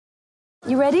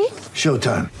You ready?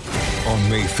 Showtime. On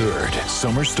May 3rd,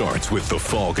 summer starts with The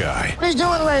Fall Guy. Let's do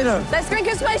it later. Let's drink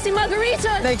a spicy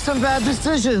margarita. Make some bad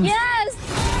decisions. Yes!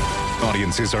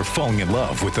 Audiences are falling in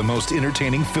love with the most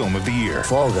entertaining film of the year.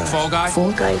 Fall Guy. Fall Guy?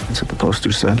 Fall guy. That's what the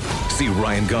poster said. See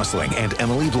Ryan Gosling and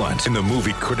Emily Blunt in the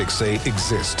movie critics say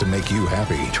exists to make you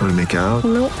happy. Trying to make it out?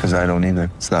 Nope. Because I don't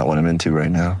either. It's not what I'm into right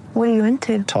now. What are you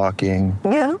into? Talking.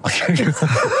 Yeah.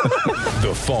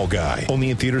 The Fall Guy.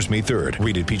 Only in theaters May 3rd.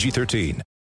 Rated PG-13.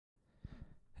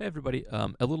 Hey everybody,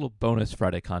 a little bonus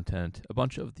Friday content. A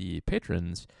bunch of the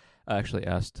patrons actually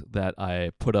asked that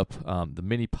I put up the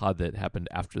mini pod that happened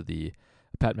after the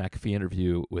Pat McAfee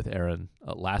interview with Aaron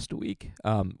last week,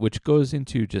 which goes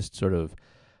into just sort of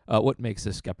what makes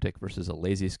a skeptic versus a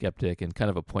lazy skeptic and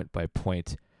kind of a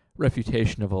point-by-point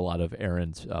refutation of a lot of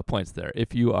Aaron's points there.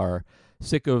 If you are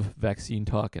sick of vaccine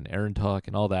talk and Aaron talk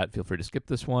and all that, feel free to skip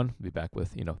this one. We'll be back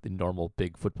with, the normal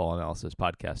big football analysis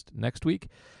podcast next week.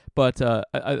 But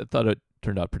I thought it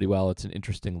turned out pretty well. It's an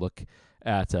interesting look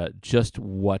at just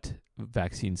what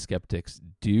vaccine skeptics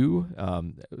do,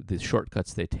 the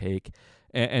shortcuts they take,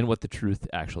 and what the truth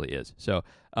actually is. So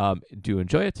do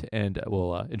enjoy it, and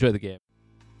we'll enjoy the game.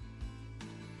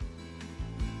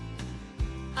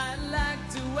 I like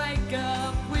to wake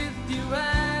up with you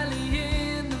early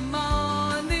in the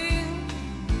morning,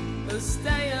 or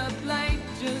stay up late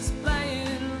just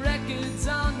playing records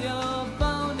on your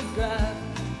phonograph.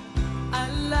 I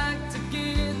like to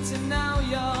get to know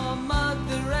your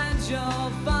mother and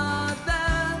your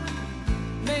father,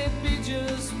 maybe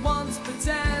just once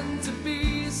pretend to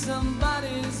be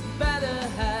somebody's better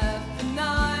half, and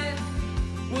I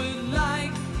would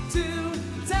like to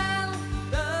tell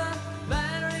the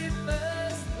very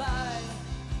first lie.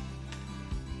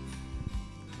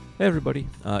 Hey everybody,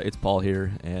 it's Paul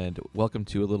here, and welcome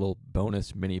to a little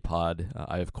bonus mini pod.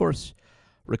 I, of course,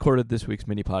 recorded this week's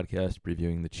mini podcast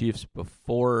previewing the Chiefs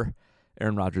before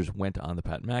Aaron Rodgers went on the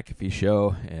Pat McAfee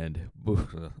show, and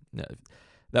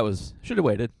that should have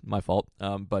waited, my fault.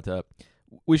 But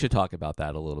we should talk about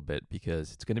that a little bit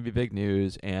because it's going to be big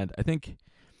news, and I think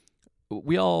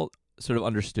we all sort of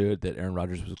understood that Aaron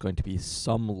Rodgers was going to be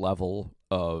some level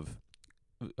of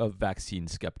vaccine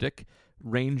skeptic,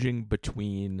 ranging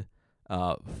between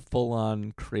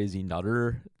full-on crazy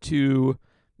nutter to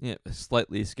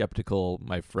slightly skeptical.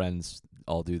 My friends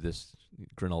all do this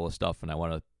granola stuff, and I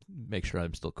want to make sure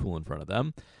I'm still cool in front of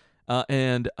them.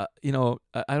 I'm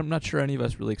not sure any of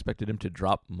us really expected him to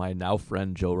drop my now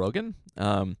friend Joe Rogan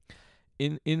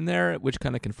in there, which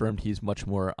kind of confirmed he's much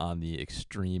more on the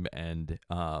extreme end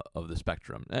of the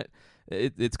spectrum.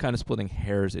 It's kind of splitting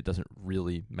hairs. It doesn't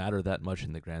really matter that much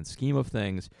in the grand scheme of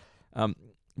things.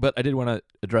 But I did want to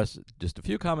address just a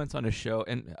few comments on his show,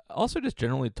 and also just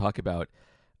generally talk about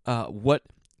what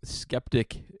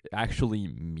skeptic actually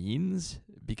means,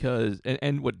 because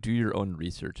and what do your own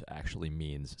research actually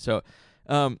means. So,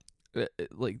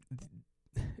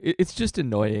 it's just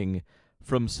annoying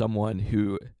from someone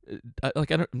who,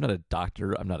 I'm not a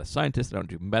doctor, I'm not a scientist, I don't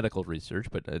do medical research,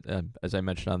 but as I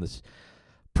mentioned on this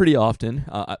pretty often,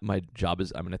 my job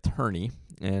is I'm an attorney,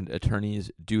 and attorneys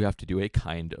do have to do a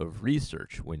kind of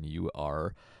research. When you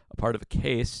are a part of a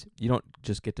case, you don't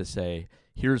just get to say,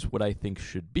 here's what I think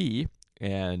should be,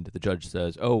 and the judge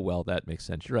says, oh, well, that makes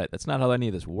sense, you're right. That's not how any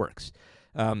of this works.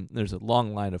 There's a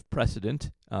long line of precedent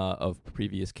of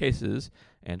previous cases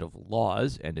and of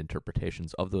laws and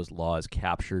interpretations of those laws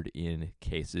captured in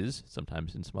cases,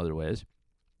 sometimes in some other ways.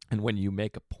 And when you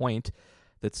make a point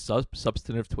that's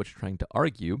substantive to what you're trying to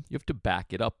argue, you have to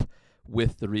back it up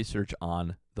with the research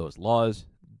on those laws,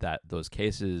 those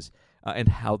cases, and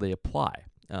how they apply.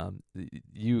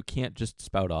 You can't just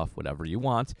spout off whatever you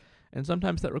want, and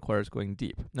sometimes that requires going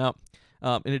deep. Now,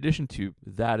 in addition to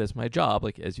that as my job,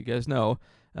 as you guys know,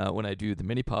 when I do the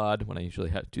mini pod, when I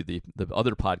usually do the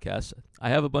other podcasts, I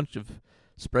have a bunch of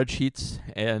spreadsheets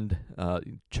and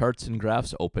charts and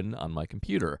graphs open on my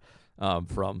computer,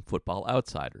 from Football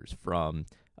Outsiders, from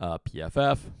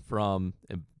PFF, from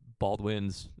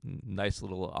Baldwin's nice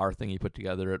little R thing he put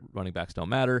together at Running Backs Don't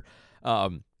Matter,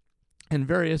 and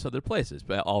various other places.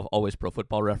 But always Pro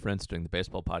Football Reference doing the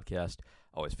baseball podcast,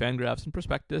 always Fangraphs and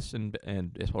Prospectus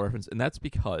and Baseball Reference. And that's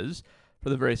because,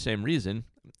 for the very same reason,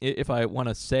 if I want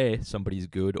to say somebody's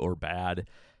good or bad,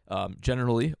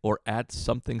 generally, or at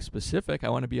something specific, I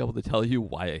want to be able to tell you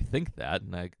why I think that,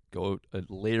 and I go a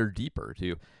layer deeper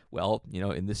to, well,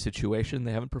 in this situation,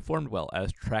 they haven't performed well,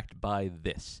 as tracked by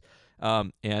this.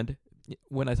 And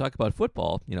when I talk about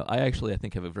football, I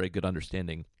think have a very good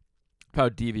understanding of how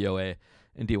DVOA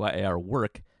and DYAR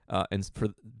work, and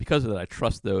because of that, I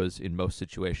trust those in most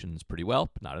situations pretty well,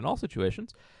 but not in all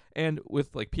situations. And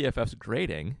with like PFF's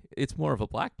grading, it's more of a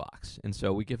black box, and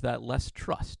so we give that less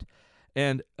trust.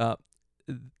 And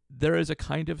there is a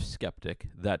kind of skeptic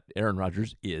that Aaron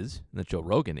Rodgers is, and that Joe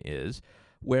Rogan is,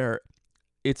 where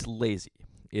it's lazy.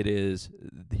 It is,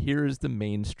 here's the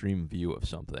mainstream view of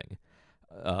something.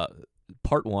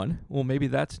 Part one, well, maybe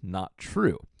that's not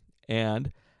true.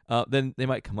 And then they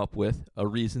might come up with a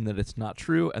reason that it's not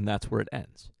true, and that's where it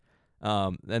ends.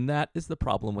 And that is the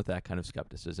problem with that kind of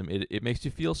skepticism. It makes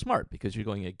you feel smart because you're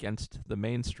going against the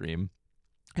mainstream,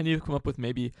 and you've come up with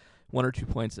maybe 1 or 2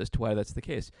 points as to why that's the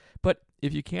case. But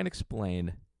if you can't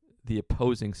explain the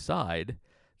opposing side,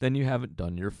 then you haven't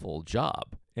done your full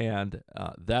job. And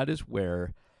that is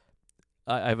where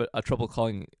I have a trouble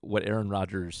calling what Aaron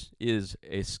Rodgers is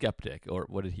a skeptic, or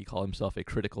what did he call himself, a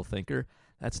critical thinker?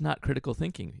 That's not critical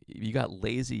thinking. You got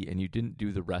lazy and you didn't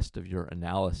do the rest of your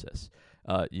analysis.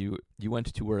 You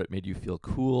went to where it made you feel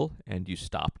cool and you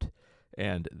stopped.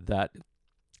 And that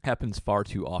happens far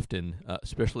too often,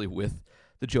 especially with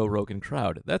the Joe Rogan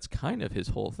crowd. That's kind of his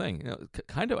whole thing. You know,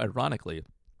 kind of ironically,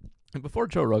 before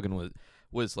Joe Rogan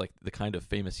was like the kind of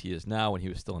famous he is now, when he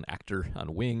was still an actor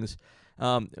on Wings,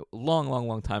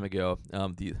 long time ago,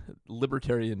 the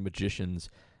libertarian magicians,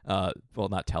 well,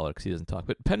 not Teller because he doesn't talk,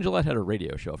 but Penn Jillette had a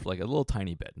radio show for like a little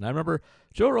tiny bit. And I remember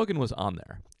Joe Rogan was on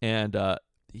there, and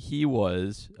he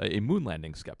was a moon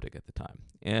landing skeptic at the time.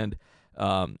 And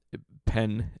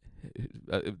Penn,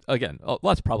 again,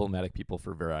 lots of problematic people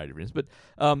for a variety of reasons,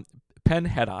 but Penn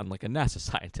had on like a NASA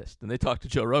scientist, and they talked to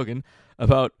Joe Rogan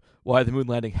about why the moon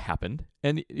landing happened.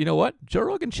 And you know what? Joe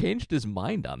Rogan changed his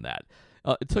mind on that.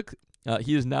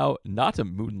 He is now not a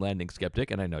moon landing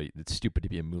skeptic, and I know it's stupid to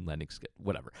be a moon landing skeptic,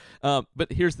 whatever.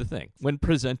 But here's the thing. When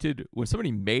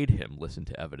somebody made him listen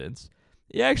to evidence,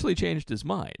 he actually changed his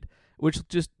mind, which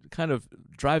just kind of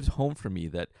drives home for me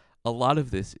that a lot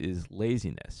of this is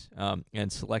laziness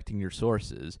and selecting your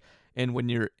sources. And when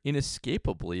you're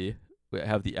inescapably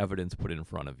have the evidence put in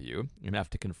front of you and have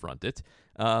to confront it,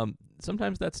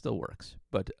 sometimes that still works.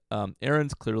 But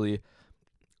Aaron's clearly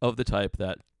of the type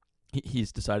that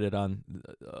he's decided on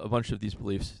a bunch of these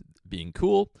beliefs being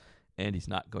cool, and he's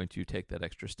not going to take that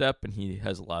extra step, and he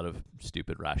has a lot of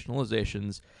stupid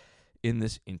rationalizations in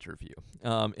this interview.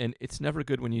 And it's never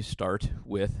good when you start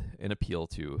with an appeal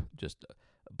to just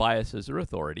biases or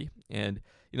authority. And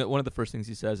you know, one of the first things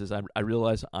he says is, I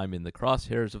realize I'm in the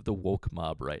crosshairs of the woke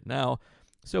mob right now,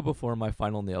 so before my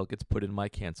final nail gets put in my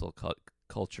cancel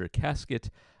culture casket,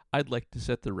 I'd like to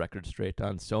set the record straight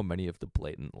on so many of the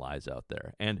blatant lies out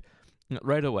there. And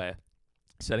right away,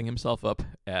 setting himself up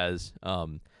as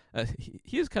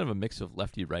he is kind of a mix of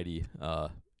lefty-righty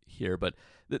here, but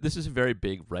this is a very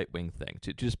big right-wing thing,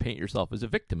 to just paint yourself as a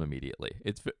victim immediately.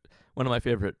 It's one of my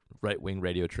favorite right-wing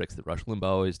radio tricks that Rush Limbaugh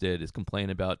always did, is complain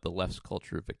about the left's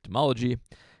culture of victimology,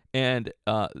 and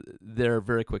they're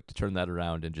very quick to turn that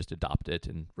around and just adopt it,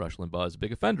 and Rush Limbaugh is a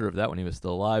big offender of that when he was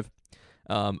still alive,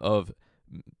 of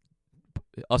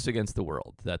us against the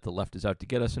world, that the left is out to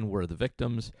get us and we're the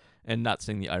victims, and not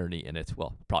seeing the irony in it.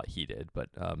 Well, probably he did, but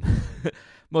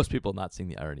most people not seeing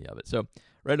the irony of it. So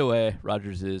right away,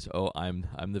 Rodgers is, I'm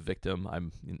the victim.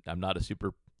 I'm not a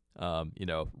super,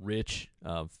 rich,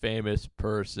 famous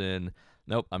person.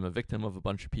 Nope, I'm a victim of a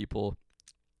bunch of people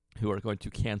who are going to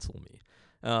cancel me.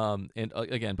 And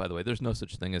again, by the way, there's no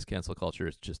such thing as cancel culture.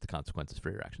 It's just the consequences for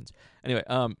your actions. Anyway,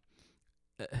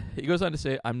 he goes on to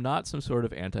say, I'm not some sort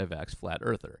of anti-vax flat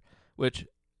earther, which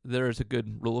there is a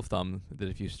good rule of thumb that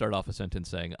if you start off a sentence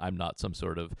saying, I'm not some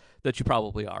sort of, that you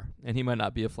probably are. And he might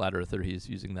not be a flat earther. He's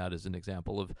using that as an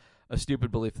example of a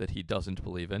stupid belief that he doesn't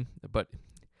believe in. But,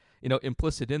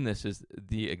 implicit in this is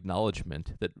the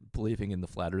acknowledgement that believing in the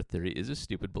flat earth theory is a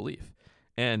stupid belief.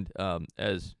 And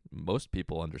as most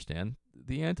people understand,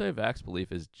 the anti-vax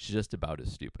belief is just about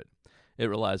as stupid. It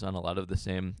relies on a lot of the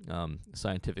same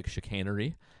scientific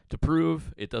chicanery to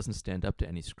prove it doesn't stand up to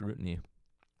any scrutiny.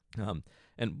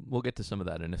 And we'll get to some of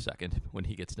that in a second when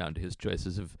he gets down to his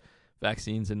choices of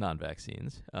vaccines and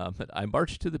non-vaccines. But I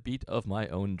march to the beat of my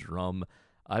own drum.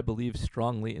 I believe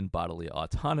strongly in bodily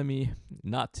autonomy,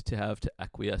 not to have to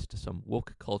acquiesce to some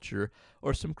woke culture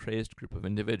or some crazed group of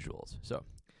individuals. So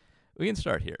we can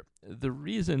start here. The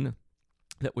reason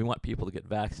that we want people to get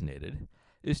vaccinated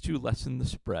is to lessen the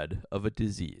spread of a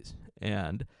disease,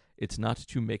 and it's not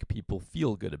to make people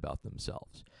feel good about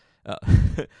themselves.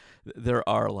 There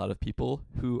are a lot of people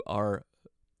who are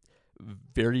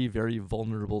very, very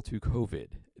vulnerable to COVID.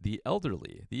 The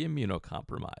elderly, the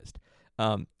immunocompromised.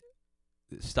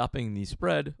 Stopping the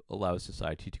spread allows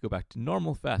society to go back to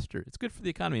normal faster. It's good for the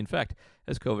economy. In fact,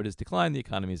 as COVID has declined, the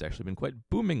economy has actually been quite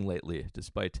booming lately,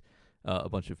 despite a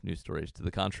bunch of news stories to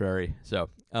the contrary. So,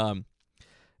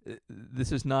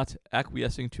 this is not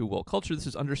acquiescing to woke culture. This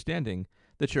is understanding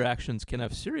that your actions can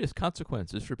have serious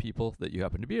consequences for people that you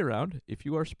happen to be around if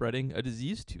you are spreading a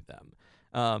disease to them.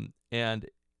 And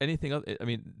anything else, I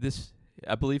mean, this,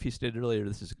 I believe he stated earlier,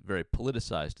 this is very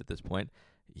politicized at this point.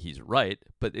 He's right,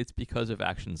 but it's because of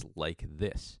actions like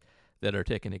this that are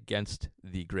taken against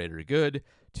the greater good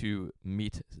to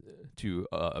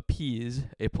appease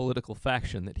a political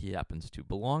faction that he happens to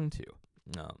belong to.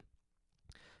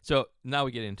 So now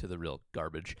we get into the real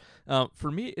garbage.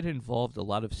 For me, it involved a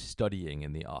lot of studying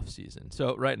in the off season.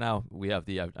 So right now we have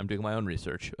I'm doing my own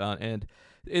research, and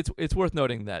it's worth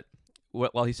noting that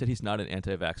while he said he's not an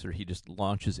anti-vaxxer, he just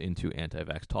launches into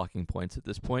anti-vax talking points at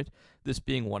this point. This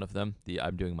being one of them,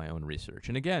 I'm doing my own research.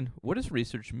 And again, what does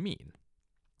research mean?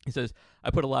 He says,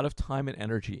 I put a lot of time and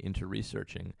energy into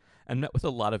researching and met with a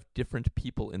lot of different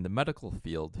people in the medical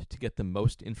field to get the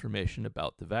most information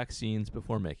about the vaccines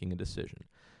before making a decision.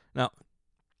 Now,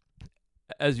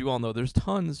 as you all know, there's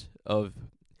tons of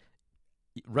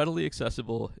readily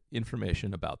accessible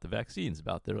information about the vaccines,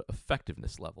 about their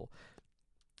effectiveness level.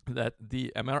 That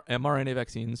the mRNA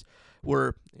vaccines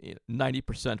were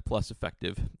 90% plus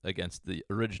effective against the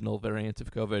original variant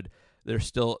of COVID. They're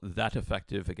still that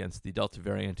effective against the Delta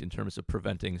variant in terms of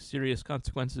preventing serious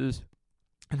consequences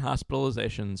and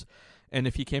hospitalizations. And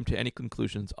if he came to any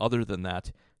conclusions other than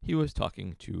that, he was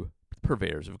talking to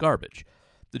purveyors of garbage.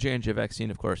 The J&J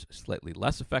vaccine, of course, slightly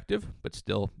less effective, but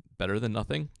still better than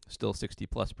nothing, still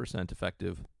 60+%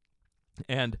 effective.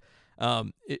 And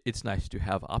it's nice to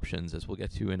have options, as we'll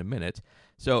get to in a minute.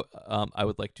 So I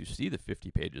would like to see the 50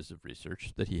 pages of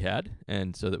research that he had,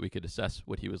 and so that we could assess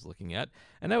what he was looking at.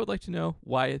 And I would like to know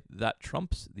why that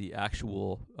trumps the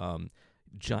actual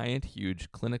giant,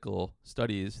 huge clinical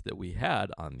studies that we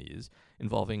had on these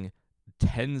involving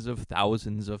tens of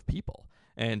thousands of people.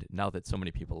 And now that so many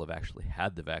people have actually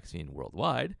had the vaccine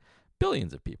worldwide,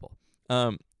 billions of people.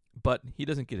 But he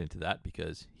doesn't get into that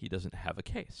because he doesn't have a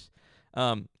case.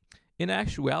 In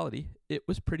actuality, it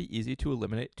was pretty easy to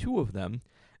eliminate two of them,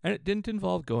 and it didn't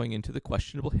involve going into the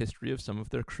questionable history of some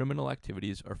of their criminal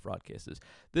activities or fraud cases.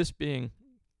 This being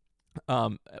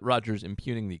Rogers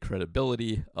impugning the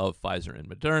credibility of Pfizer and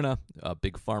Moderna,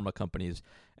 big pharma companies,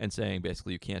 and saying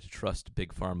basically you can't trust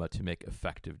big pharma to make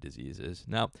effective diseases.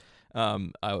 Now,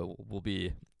 I will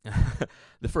be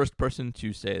the first person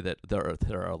to say that there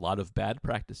are a lot of bad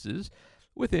practices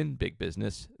within big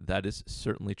business. That is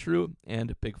certainly true,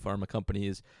 and big pharma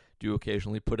companies do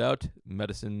occasionally put out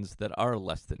medicines that are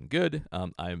less than good.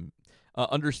 I'm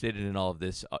understated in all of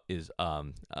this is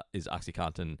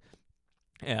OxyContin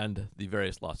and the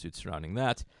various lawsuits surrounding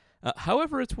that.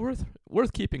 However, it's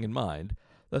worth keeping in mind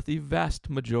that the vast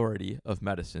majority of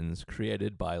medicines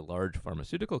created by large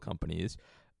pharmaceutical companies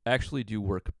actually do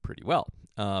work pretty well.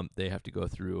 They have to go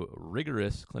through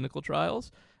rigorous clinical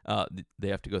trials. They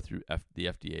have to go through the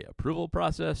FDA approval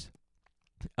process,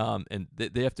 and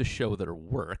they have to show their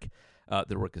work.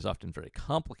 Their work is often very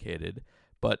complicated,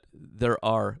 but there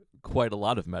are quite a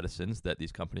lot of medicines that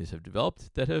these companies have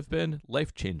developed that have been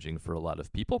life-changing for a lot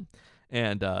of people.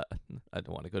 And I don't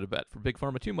want to go to bat for Big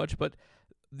Pharma too much, but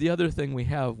the other thing we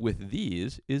have with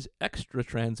these is extra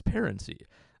transparency.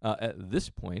 At this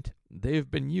point, they've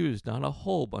been used on a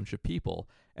whole bunch of people,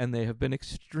 and they have been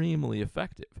extremely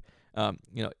effective.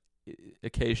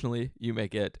 Occasionally you may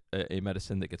get a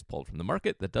medicine that gets pulled from the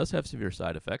market that does have severe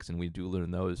side effects, and we do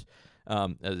learn those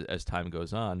as time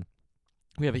goes on.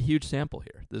 We have a huge sample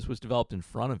here. This was developed in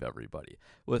front of everybody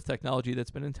with technology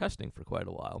that's been in testing for quite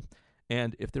a while.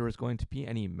 And if there was going to be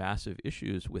any massive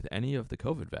issues with any of the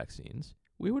COVID vaccines,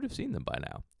 we would have seen them by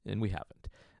now, and we haven't.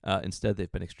 Instead,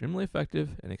 they've been extremely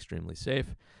effective and extremely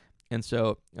safe. And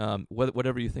so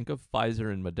whatever you think of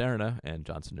Pfizer and Moderna and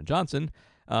Johnson & Johnson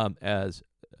as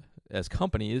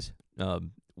companies,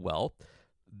 well,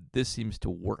 this seems to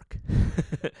work.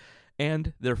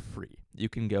 And they're free. You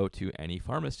can go to any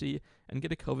pharmacy and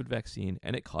get a COVID vaccine,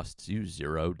 and it costs you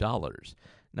 $0.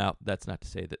 Now, that's not to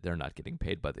say that they're not getting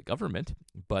paid by the government,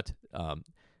 but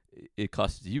it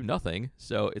costs you nothing,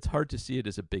 so it's hard to see it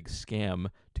as a big scam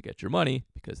to get your money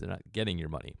because they're not getting your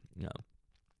money. No.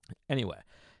 Anyway,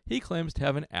 he claims to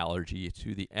have an allergy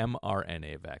to the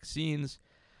mRNA vaccines.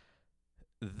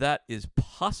 That is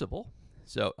possible.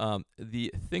 So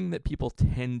the thing that people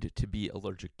tend to be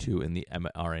allergic to in the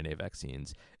mRNA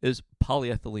vaccines is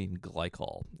polyethylene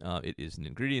glycol. It is an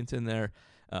ingredient in there.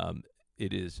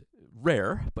 It is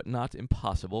rare, but not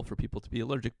impossible for people to be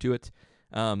allergic to it.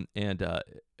 And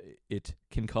it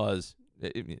can cause,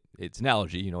 it's an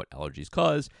allergy. You know what allergies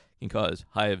cause. It can cause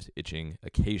hives, itching,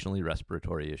 occasionally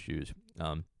respiratory issues.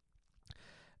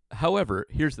 However,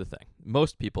 here's the thing.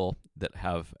 Most people that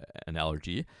have an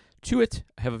allergy to it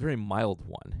have a very mild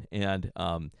one, and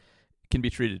can be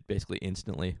treated basically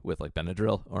instantly with like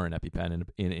Benadryl or an EpiPen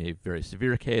in a very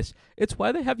severe case. It's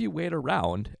why they have you wait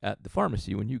around at the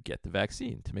pharmacy when you get the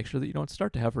vaccine to make sure that you don't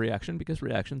start to have a reaction, because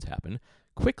reactions happen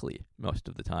quickly most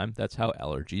of the time. That's how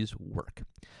allergies work.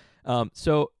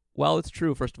 So while it's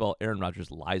true, first of all, Aaron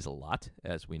Rodgers lies a lot,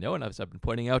 as we know, and as I've been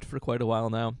pointing out for quite a while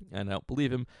now, and I don't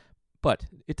believe him. But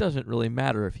it doesn't really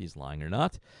matter if he's lying or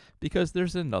not, because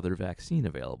there's another vaccine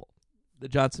available. The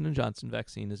Johnson & Johnson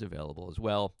vaccine is available as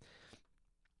well.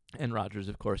 And Rodgers,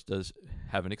 of course, does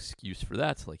have an excuse for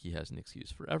that, like he has an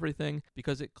excuse for everything,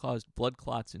 because it caused blood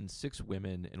clots in 6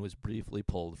 women and was briefly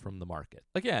pulled from the market.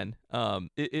 Again,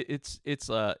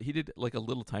 he did like a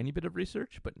little tiny bit of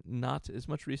research, but not as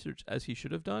much research as he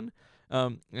should have done,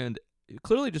 and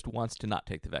clearly just wants to not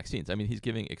take the vaccines. I mean, he's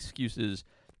giving excuses,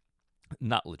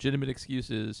 not legitimate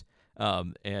excuses,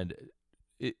 and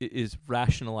is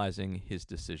rationalizing his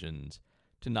decisions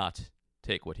to not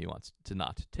take what he wants to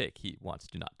not take. He wants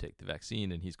to not take the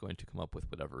vaccine, and he's going to come up with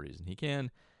whatever reason he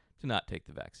can to not take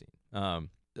the vaccine.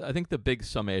 I think the big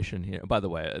summation here, by the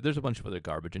way, there's a bunch of other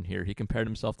garbage in here. He compared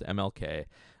himself to MLK.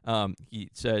 He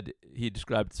said he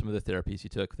described some of the therapies he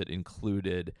took that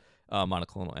included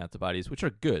monoclonal antibodies, which are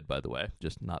good, by the way,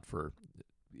 just not for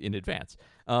in advance.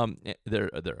 They're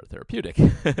therapeutic.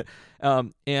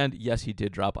 And yes, he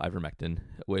did drop ivermectin,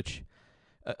 which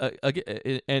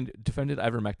and defended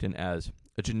ivermectin as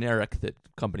a generic that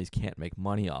companies can't make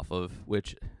money off of,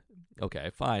 which, okay,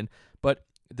 fine. But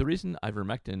the reason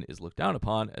ivermectin is looked down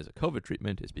upon as a COVID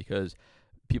treatment is because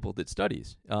people did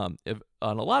studies on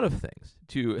a lot of things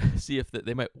to see if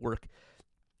they might work,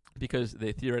 because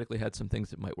they theoretically had some things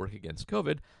that might work against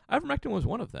COVID. Ivermectin was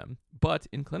one of them, but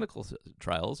in clinical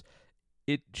trials,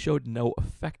 it showed no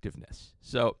effectiveness.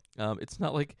 So it's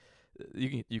not like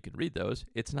you can read those.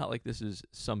 It's not like this is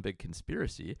some big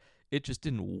conspiracy. It just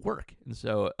didn't work, and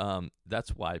so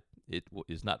that's why it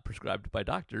is not prescribed by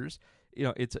doctors. You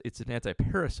know, it's an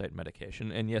anti-parasite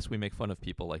medication, and yes, we make fun of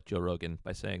people like Joe Rogan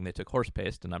by saying they took horse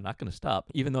paste, and I'm not going to stop,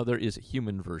 even though there is a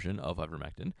human version of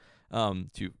ivermectin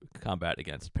to combat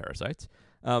against parasites.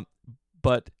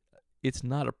 But it's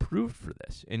not approved for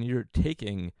this, and you're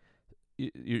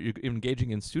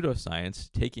engaging in pseudoscience,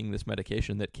 taking this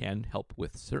medication that can help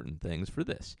with certain things for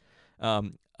this.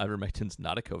 Ivermectin's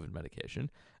not a COVID medication,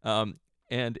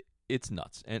 and it's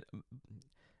nuts. And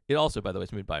it also, by the way,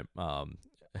 is made by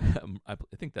I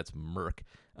think that's Merck,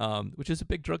 which is a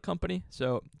big drug company.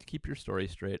 So keep your story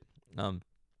straight. And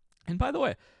by the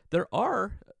way, there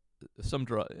are some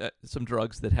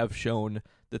drugs that have shown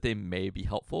that they may be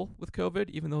helpful with COVID,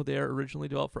 even though they are originally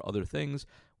developed for other things.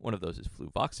 One of those is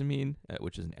fluvoxamine,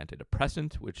 which is an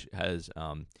antidepressant, which has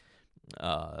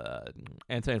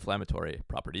anti-inflammatory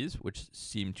properties, which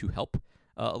seem to help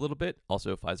a little bit.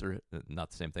 Also, Pfizer,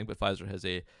 not the same thing, but Pfizer has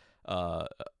a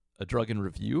drug in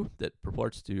review that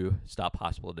purports to stop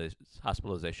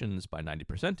hospitalizations by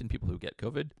 90% in people who get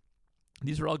COVID.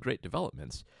 These are all great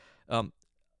developments.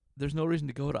 There's no reason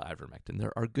to go to ivermectin.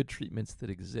 There are good treatments that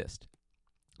exist.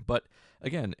 But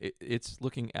again, it's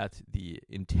looking at the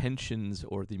intentions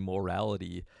or the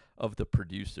morality of the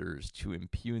producers to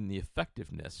impugn the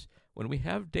effectiveness when we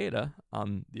have data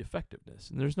on the effectiveness.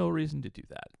 And there's no reason to do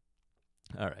that.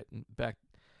 All right, back.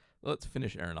 Let's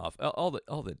finish Aaron off. All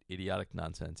the idiotic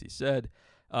nonsense he said.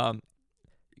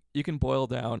 You can boil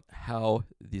down how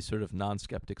these sort of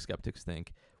non-skeptics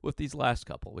think with these last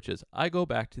couple, which is, I go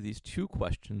back to these 2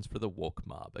 questions for the woke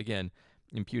mob. Again,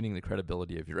 impugning the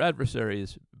credibility of your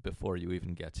adversaries before you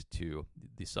even get to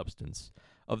the substance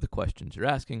of the questions you're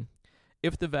asking.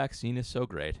 If the vaccine is so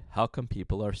great, how come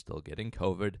people are still getting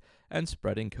COVID and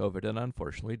spreading COVID and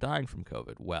unfortunately dying from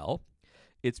COVID? Well,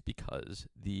 it's because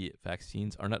the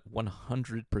vaccines are not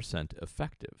 100%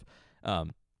 effective.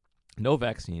 No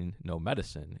vaccine, no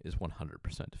medicine is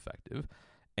 100% effective,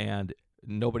 and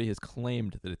nobody has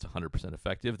claimed that it's 100%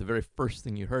 effective. The very first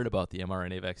thing you heard about the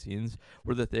mRNA vaccines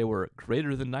were that they were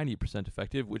greater than 90%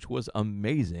 effective, which was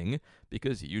amazing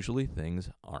because usually things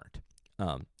aren't.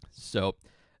 So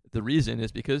the reason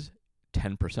is because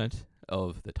 10%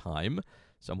 of the time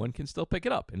someone can still pick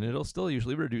it up, and it'll still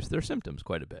usually reduce their symptoms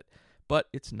quite a bit. But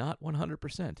it's not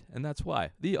 100%, and that's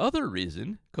why. The other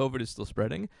reason COVID is still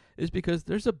spreading is because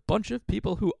there's a bunch of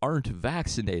people who aren't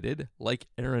vaccinated, like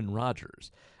Aaron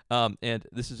Rodgers. And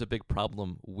this is a big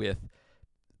problem with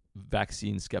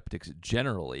vaccine skeptics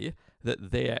generally,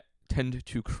 that they tend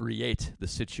to create the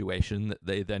situation that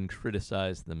they then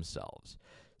criticize themselves.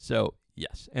 So,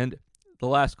 yes. And the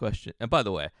last question, and by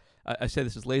the way, I say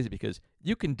this is lazy because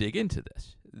you can dig into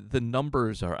this. the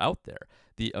numbers are out there.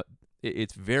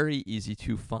 It's very easy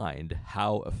to find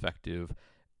how effective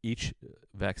each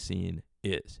vaccine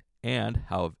is, and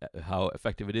how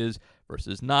effective it is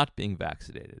versus not being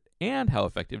vaccinated, and how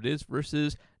effective it is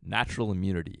versus natural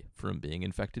immunity from being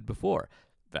infected before.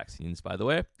 Vaccines, by the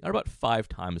way, are about 5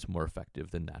 times more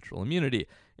effective than natural immunity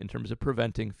in terms of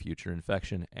preventing future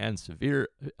infection and severe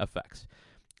effects.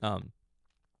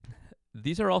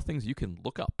 These are all things you can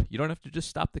look up. You don't have to just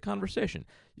stop the conversation.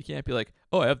 You can't be like,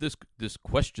 oh, I have this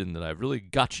question that I've really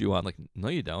got you on. Like, no,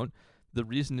 you don't. The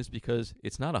reason is because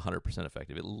it's not 100%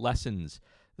 effective. It lessens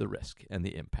the risk and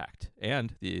the impact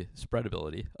and the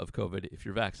spreadability of COVID if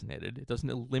you're vaccinated. It doesn't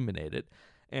eliminate it.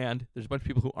 And there's a bunch of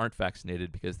people who aren't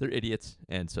vaccinated because they're idiots.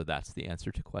 And so that's the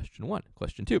answer to question 1.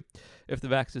 Question 2, if the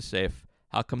vax is safe,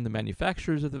 how come the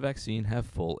manufacturers of the vaccine have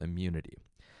full immunity?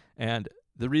 And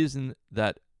the reason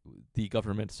that the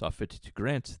government saw fit to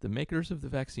grant the makers of the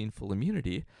vaccine full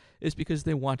immunity is because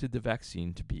they wanted the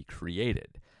vaccine to be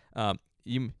created.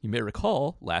 You may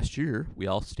recall last year we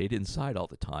all stayed inside all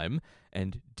the time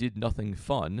and did nothing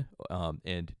fun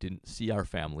and didn't see our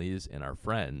families and our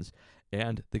friends.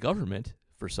 And the government,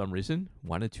 for some reason,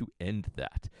 wanted to end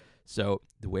that. So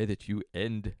the way that you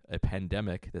end a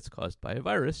pandemic that's caused by a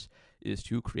virus is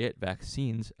to create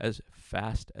vaccines as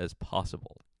fast as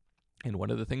possible. And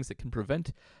one of the things that can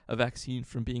prevent a vaccine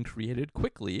from being created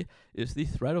quickly is the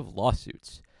threat of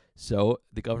lawsuits. So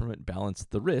the government balanced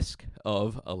the risk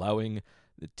of allowing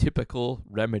the typical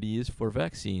remedies for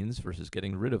vaccines versus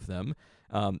getting rid of them,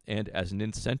 and as an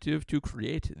incentive to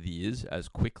create these as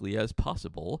quickly as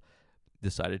possible,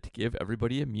 decided to give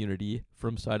everybody immunity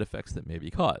from side effects that may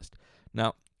be caused.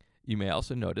 Now, you may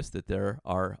also notice that there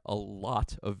are a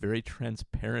lot of very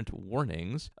transparent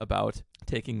warnings about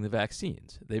taking the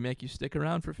vaccines. They make you stick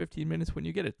around for 15 minutes when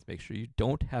you get it to make sure you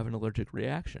don't have an allergic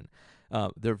reaction.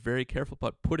 They're very careful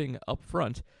about putting up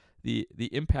front the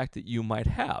impact that you might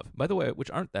have, by the way, which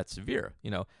aren't that severe.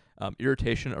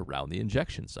 Irritation around the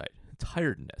injection site,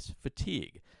 tiredness,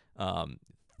 fatigue,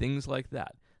 things like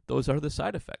that. Those are the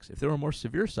side effects. If there were more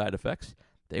severe side effects,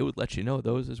 they would let you know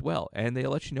those as well. And they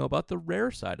let you know about the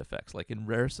rare side effects. Like in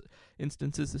rare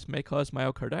instances, this may cause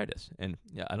myocarditis. And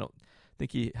yeah, I don't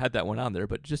think he had that one on there,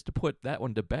 but just to put that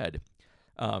one to bed,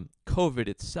 COVID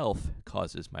itself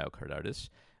causes myocarditis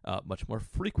much more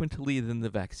frequently than the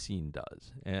vaccine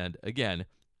does. And again,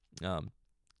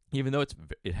 even though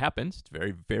it happens, it's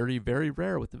very, very, very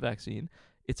rare with the vaccine,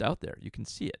 it's out there. You can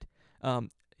see it.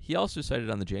 He also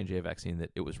cited on the J&J vaccine that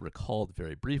it was recalled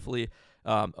very briefly.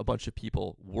 A bunch of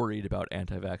people worried about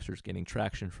anti-vaxxers gaining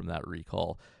traction from that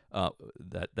recall,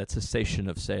 that cessation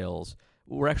of sales.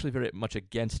 We're actually very much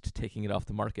against taking it off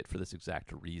the market for this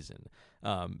exact reason,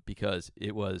 because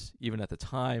it was, even at the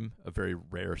time, a very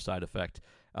rare side effect.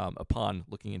 Upon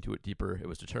looking into it deeper, it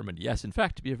was determined, yes, in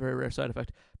fact, to be a very rare side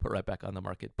effect, put right back on the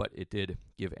market, but it did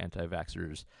give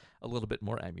anti-vaxxers a little bit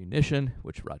more ammunition,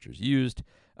 which Rogers used.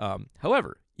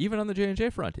 However, even on the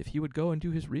J&J front, if he would go and do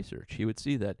his research, he would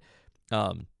see that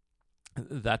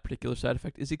that particular side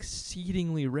effect is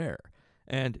exceedingly rare.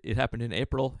 And it happened in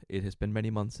April. It has been many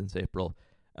months since April.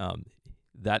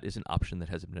 That is an option that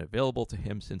has been available to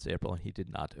him since April, and he did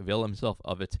not avail himself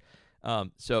of it.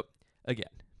 So, again,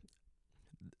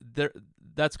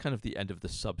 that's kind of the end of the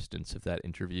substance of that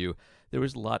interview. There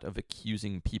was a lot of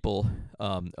accusing people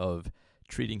of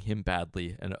treating him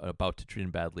badly and about to treat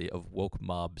him badly, of woke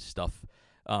mob stuff,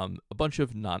 a bunch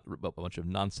of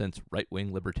nonsense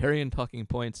right-wing libertarian talking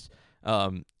points,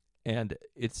 and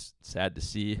it's sad to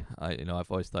see. I've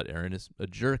always thought Aaron is a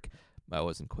jerk. I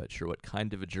wasn't quite sure what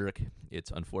kind of a jerk. It's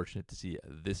unfortunate to see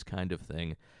this kind of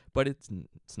thing, but it's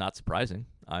not surprising.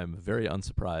 I'm very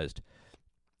unsurprised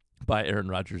by Aaron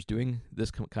Rodgers doing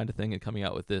this kind of thing and coming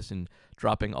out with this and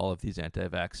dropping all of these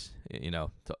anti-vax,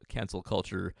 cancel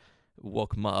culture,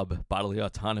 woke mob, bodily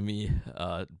autonomy,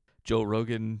 Joe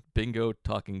Rogan bingo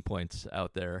talking points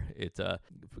out there. It's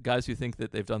guys who think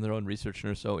that they've done their own research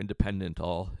and are so independent,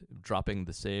 all dropping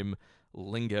the same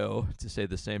lingo to say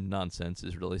the same nonsense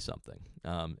is really something.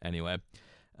 Anyway,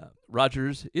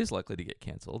 Rodgers is likely to get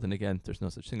canceled. And again, there's no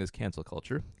such thing as cancel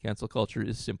culture. Cancel culture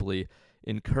is simply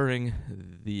incurring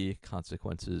the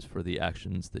consequences for the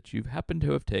actions that you've happened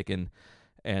to have taken,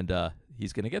 and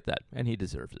he's going to get that, and he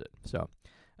deserves it. So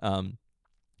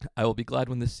I will be glad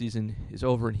when this season is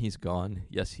over and he's gone.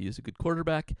 Yes, he is a good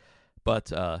quarterback,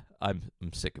 but I'm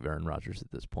sick of Aaron Rodgers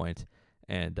at this point,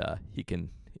 and he can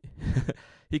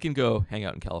he can go hang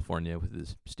out in California with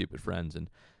his stupid friends, and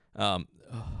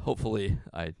hopefully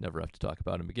I never have to talk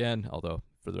about him again, although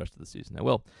for the rest of the season I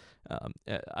will.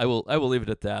 I will leave it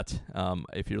at that.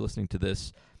 If you're listening to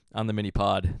this on the mini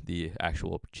pod. The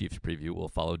actual Chiefs preview will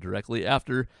follow directly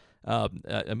after.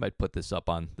 I might put this up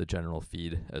on the general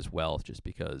feed as well, just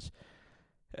because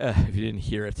if you didn't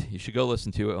hear it, you should go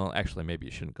listen to it. Well, actually, maybe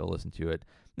you shouldn't go listen to it.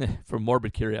 For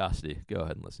morbid curiosity, go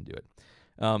ahead and listen to it.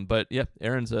 But yeah,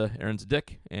 Aaron's a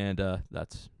dick, and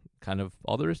that's kind of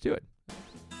all there is to it.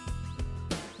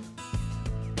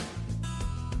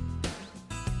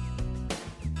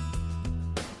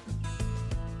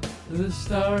 The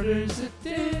starter's a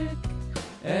dick,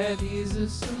 and he's a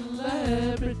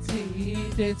celebrity. He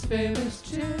dates famous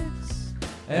chicks,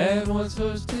 and once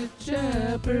hosted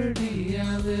Jeopardy.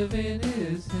 I live in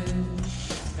his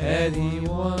head, and he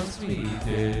wants me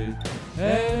dead.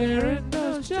 And Aaron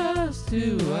knows just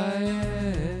who I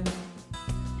am,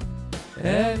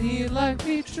 and he'd like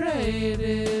me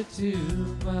traded to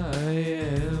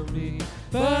Miami.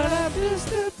 But I'm just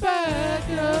a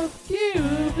backup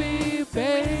QB,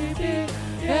 baby.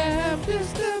 Yeah, I'm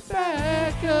just a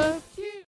backup